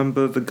can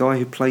remember the guy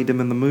who played him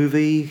in the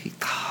movie.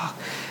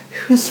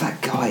 Who is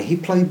that guy? He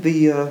played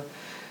the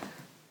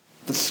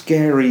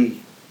scary...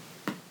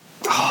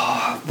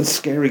 the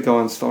scary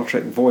guy in Star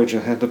Trek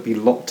Voyager had to be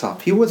locked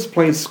up. He always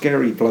plays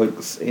scary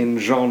blokes in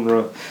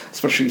genre,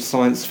 especially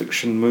science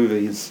fiction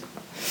movies.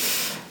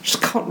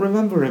 Just can't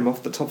remember him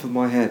off the top of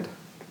my head.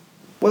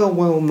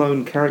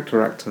 Well-known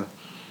character actor.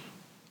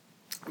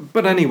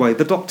 But anyway,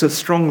 the Doctor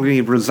strongly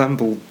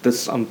resembled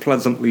this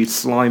unpleasantly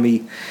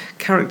slimy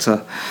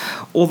character,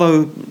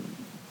 although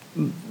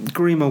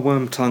Grima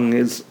Wormtongue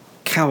is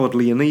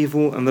cowardly and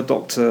evil, and the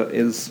Doctor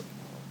is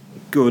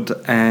good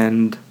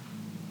and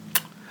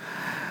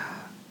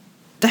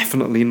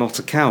definitely not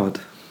a coward.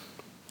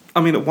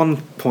 I mean, at one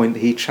point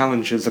he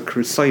challenges a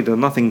crusader.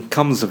 Nothing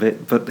comes of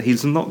it, but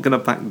he's not going to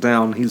back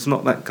down. He's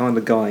not that kind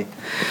of guy.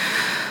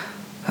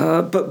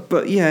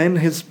 But yeah, in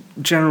his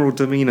general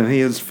demeanour, he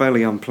is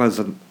fairly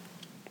unpleasant.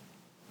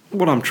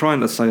 What I'm trying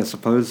to say, I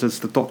suppose, is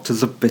the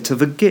Doctor's a bit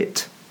of a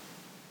git.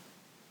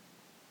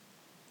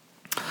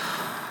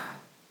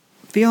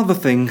 The other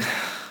thing...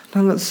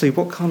 Now, let's see,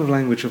 what kind of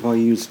language have I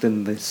used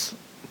in this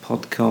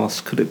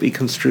podcast? Could it be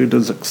construed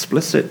as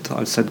explicit?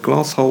 I've said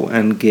glasshole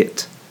and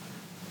git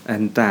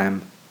and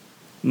damn.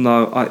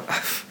 No,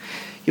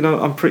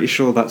 I'm pretty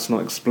sure that's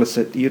not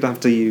explicit. You'd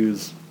have to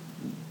use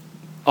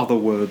other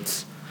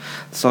words.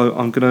 So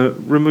I'm going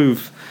to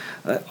remove...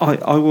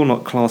 I will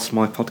not class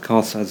my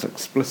podcast as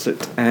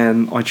explicit,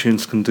 and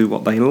iTunes can do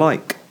what they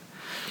like.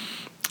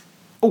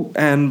 Oh,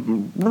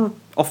 and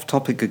off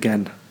topic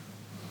again,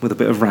 with a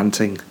bit of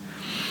ranting.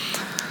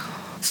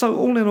 So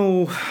all in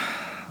all,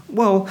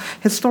 well,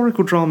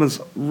 historical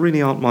dramas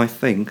really aren't my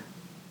thing,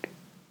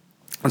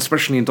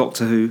 especially in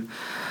Doctor Who,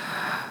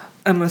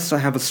 unless they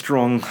have a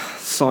strong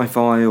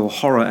sci-fi or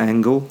horror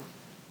angle.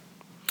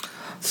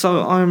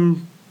 So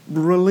I'm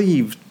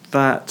relieved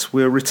that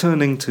we're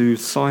returning to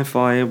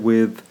sci-fi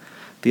with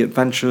the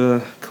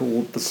adventure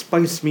called The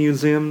Space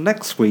Museum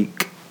next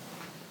week.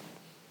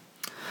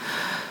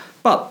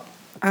 But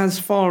as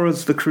far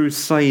as the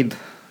Crusaders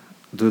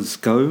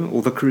go,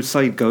 or the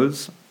Crusade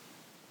goes,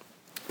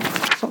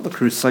 it's not the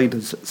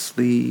Crusaders, it's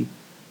the...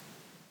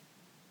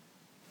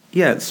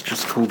 Yeah, it's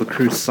just called the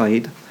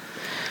Crusade.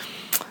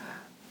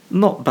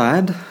 Not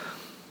bad.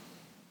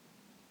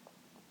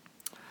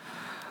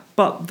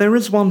 But there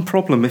is one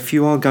problem if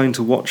you are going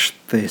to watch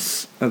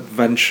this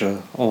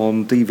adventure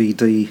on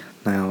DVD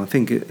now. I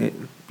think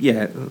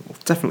it'll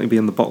definitely be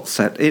in the box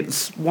set.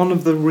 It's one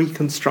of the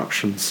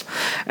reconstructions,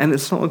 and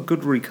it's not a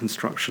good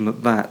reconstruction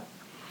at that.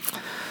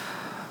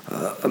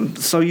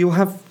 So you'll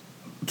have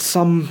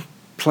some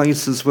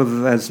places where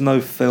there's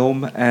no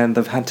film and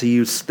they've had to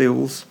use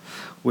stills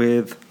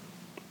with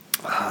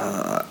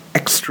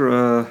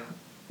extra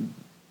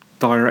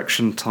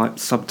direction type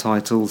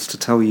subtitles to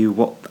tell you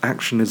what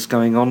action is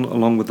going on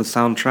along with the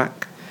soundtrack.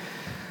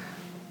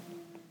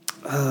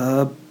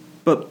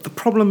 But the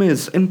problem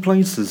is, in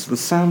places, the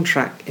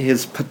soundtrack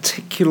is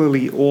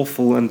particularly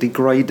awful and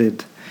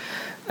degraded.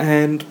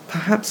 And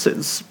perhaps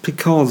it's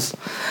because,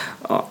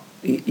 a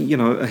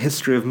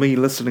history of me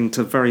listening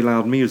to very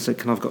loud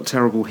music and I've got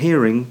terrible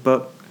hearing,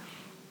 but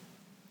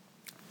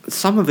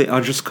some of it I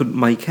just couldn't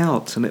make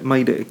out, and it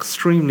made it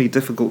extremely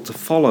difficult to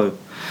follow.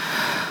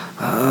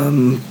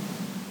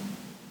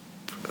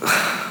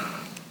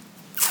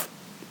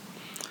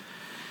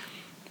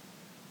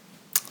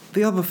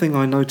 The other thing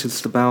I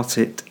noticed about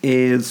it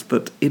is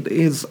that it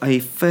is a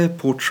fair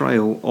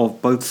portrayal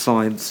of both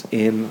sides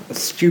in a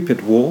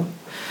stupid war.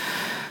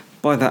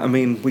 By that I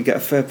mean we get a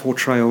fair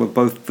portrayal of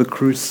both the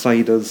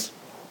Crusaders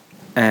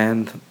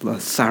and the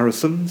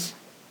Saracens.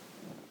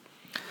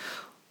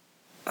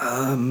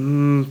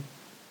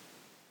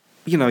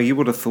 You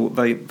would have thought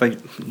they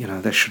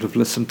should have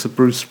listened to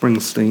Bruce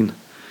Springsteen.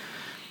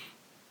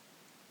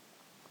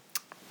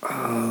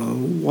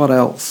 What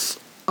else?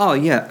 Oh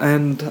yeah,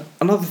 and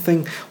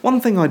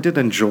one thing I did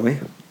enjoy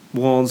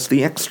was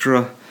the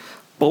extra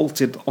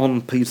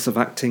bolted-on piece of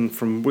acting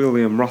from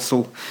William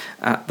Russell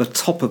at the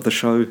top of the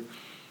show,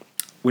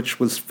 which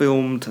was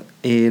filmed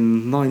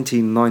in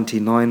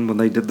 1999 when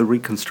they did the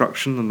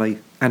reconstruction and they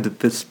added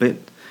this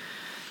bit.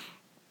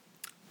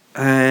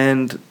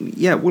 And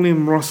yeah,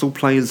 William Russell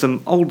plays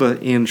an older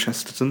Ian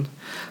Chesterton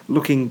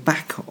looking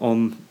back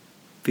on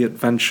the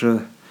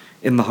adventure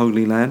in the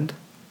Holy Land.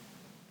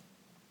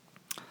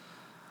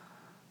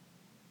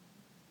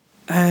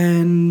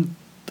 And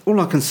all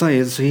I can say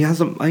is he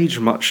hasn't aged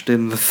much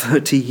in the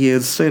 30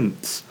 years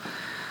since.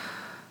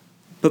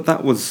 But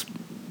that was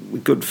a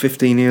good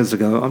 15 years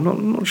ago. I'm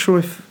not sure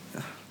if...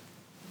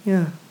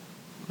 Yeah,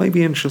 maybe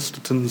Ian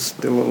Chesterton's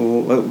still a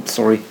little...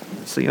 Sorry.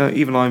 See,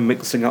 even I'm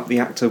mixing up the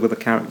actor with the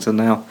character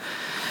now.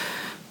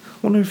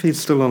 Wonder if he's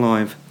still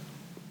alive.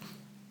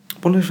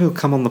 Wonder if he'll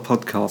come on the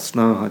podcast.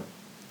 No, I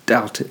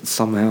doubt it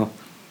somehow.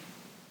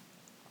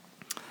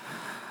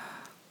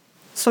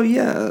 So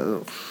yeah...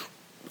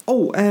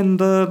 Oh, and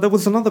there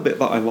was another bit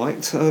that I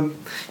liked.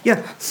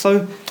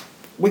 So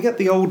we get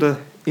the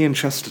older Ian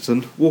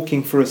Chesterton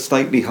walking through a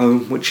stately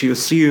home, which you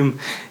assume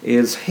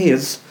is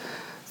his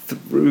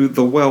through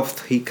the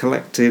wealth he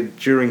collected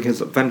during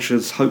his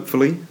adventures,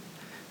 hopefully.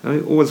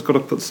 Always got to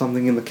put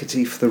something in the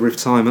kitty for the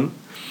retirement.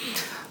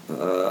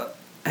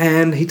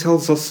 And he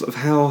tells us of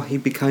how he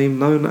became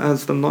known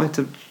as the Knight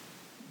of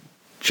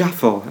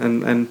Jaffa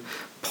and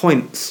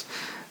points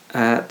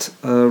at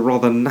a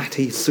rather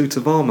natty suit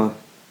of armour.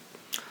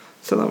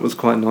 So that was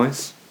quite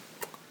nice.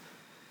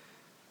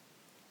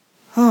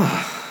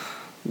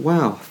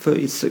 Wow,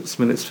 36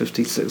 minutes,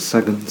 56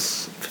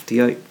 seconds,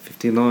 58,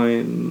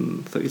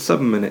 59,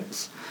 37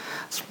 minutes.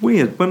 It's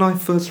weird, when I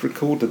first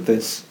recorded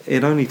this,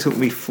 it only took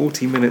me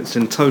 40 minutes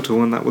in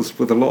total, and that was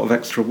with a lot of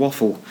extra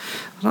waffle.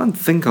 I don't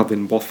think I've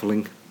been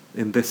waffling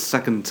in this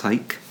second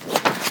take.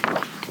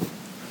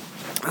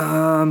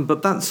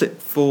 But that's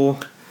it for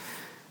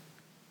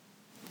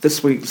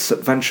this week's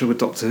adventure with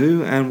Doctor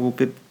Who, and we'll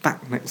be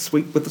back next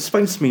week with the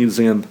Space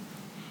Museum.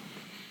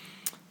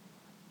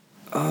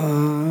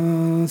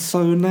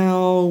 So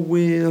now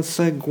we're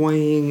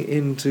segueing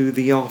into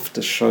the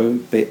after show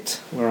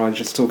bit, where I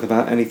just talk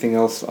about anything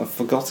else I've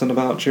forgotten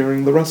about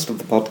during the rest of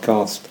the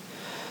podcast.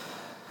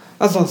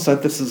 As I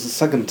said, this is the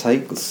second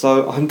take,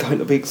 so I'm going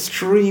to be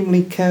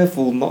extremely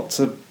careful not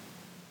to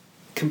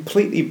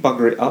completely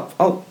bugger it up.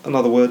 Oh,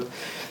 another word.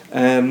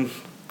 And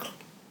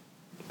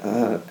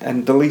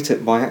delete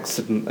it by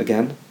accident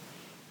again.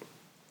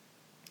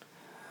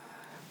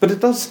 But it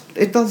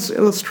does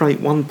illustrate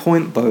one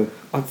point though.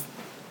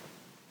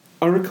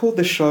 I record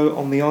this show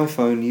on the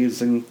iPhone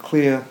using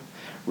Clear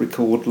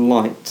Record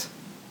Lite,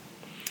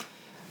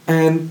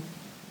 and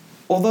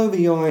although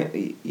the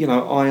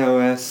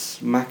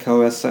iOS, Mac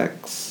OS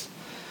X,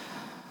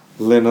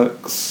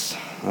 Linux,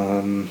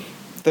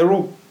 they're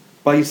all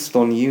based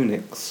on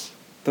Unix.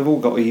 They've all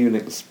got a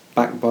Unix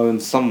backbone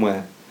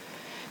somewhere.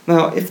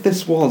 Now, if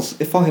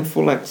I had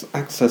full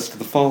access to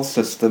the file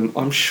system,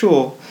 I'm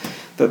sure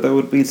that there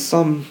would be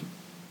some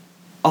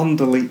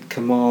undelete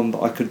command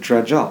that I could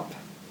dredge up.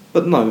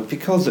 But no,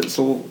 because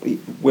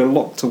we're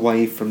locked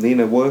away from the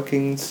inner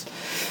workings,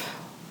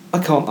 I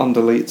can't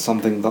undelete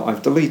something that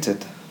I've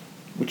deleted,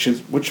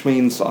 which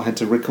means that I had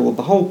to record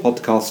the whole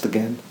podcast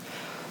again.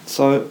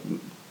 So,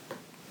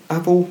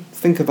 Apple,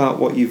 think about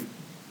what you've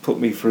put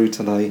me through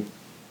today.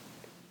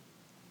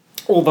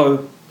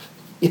 Although,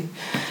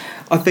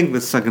 I think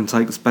this second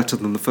take is better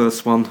than the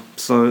first one,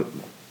 so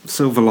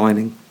silver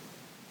lining.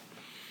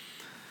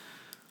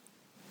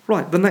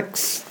 Right, the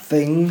next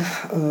thing...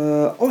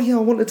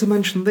 I wanted to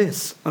mention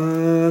this.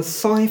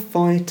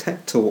 Sci-Fi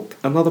Tech Talk,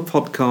 another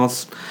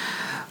podcast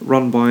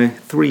run by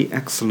three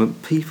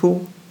excellent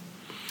people,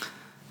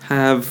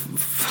 have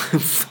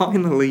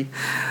finally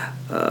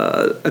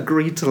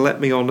agreed to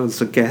let me on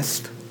as a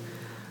guest.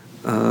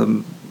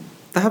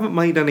 They haven't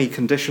made any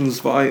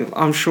conditions, but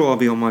I'm sure I'll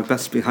be on my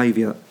best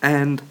behaviour.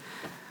 And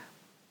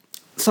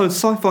so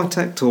Sci-Fi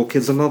Tech Talk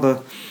is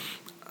another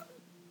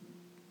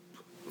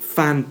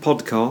fan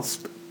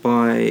podcast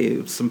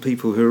by some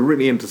people who are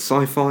really into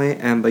sci-fi,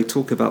 and they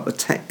talk about the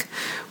tech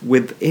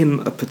within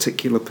a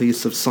particular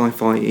piece of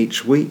sci-fi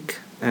each week,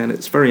 and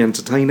it's very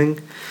entertaining.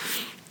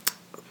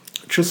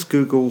 Just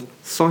Google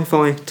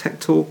Sci-Fi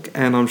Tech Talk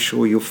and I'm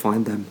sure you'll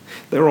find them.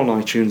 They're on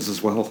iTunes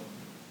as well.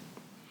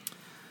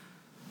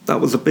 That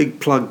was a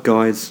big plug,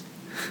 guys.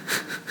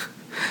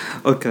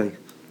 Okay.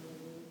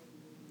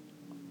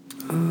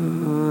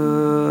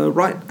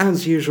 Right,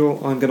 as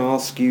usual, I'm going to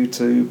ask you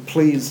to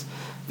please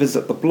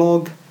visit the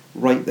blog,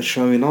 rate the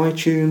show in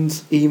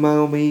iTunes,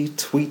 email me,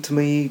 tweet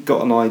me,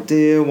 got an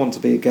idea, want to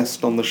be a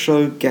guest on the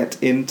show,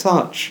 get in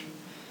touch.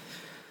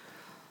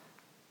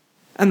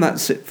 And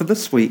that's it for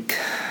this week.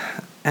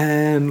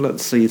 And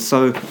let's see,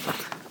 so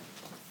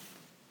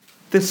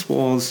this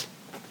was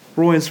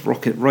Roy's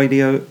Rocket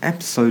Radio,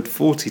 episode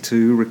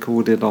 42,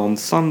 recorded on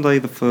Sunday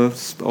the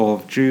 1st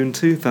of June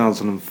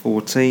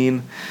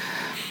 2014,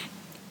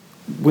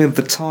 with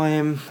the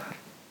time...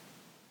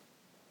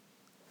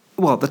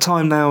 Well, the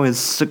time now is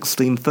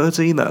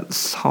 16:30,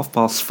 that's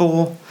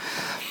 4:30,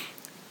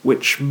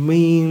 which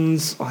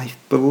means, I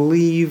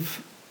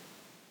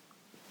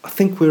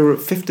think we're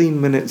at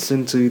 15 minutes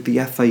into the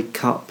FA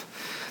Cup,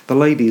 the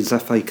Ladies'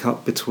 FA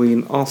Cup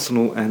between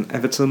Arsenal and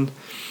Everton,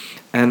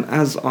 and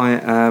as I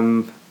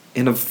am,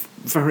 in a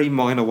very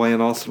minor way,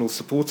 an Arsenal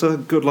supporter,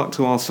 good luck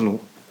to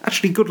Arsenal.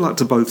 Actually, good luck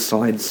to both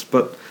sides,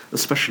 but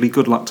especially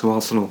good luck to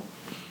Arsenal.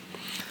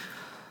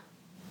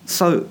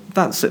 So,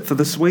 that's it for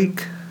this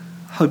week.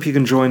 Hope you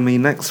can join me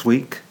next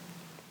week.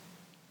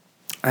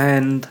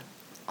 And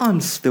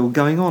I'm still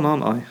going on,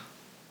 aren't I?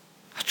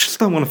 I just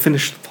don't want to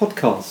finish the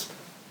podcast.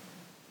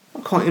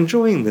 I'm quite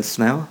enjoying this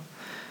now,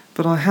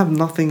 but I have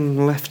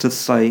nothing left to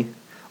say.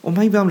 Or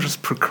maybe I'm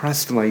just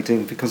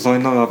procrastinating because I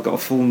know I've got a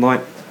full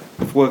night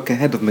of work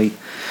ahead of me.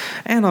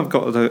 And I've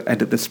got to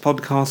edit this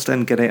podcast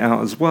and get it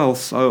out as well,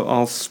 so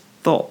I'll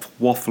stop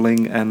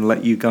waffling and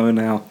let you go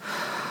now.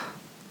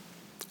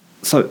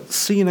 So,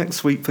 see you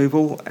next week,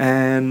 people,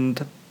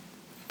 and...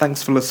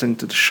 thanks for listening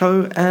to the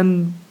show,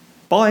 and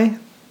bye.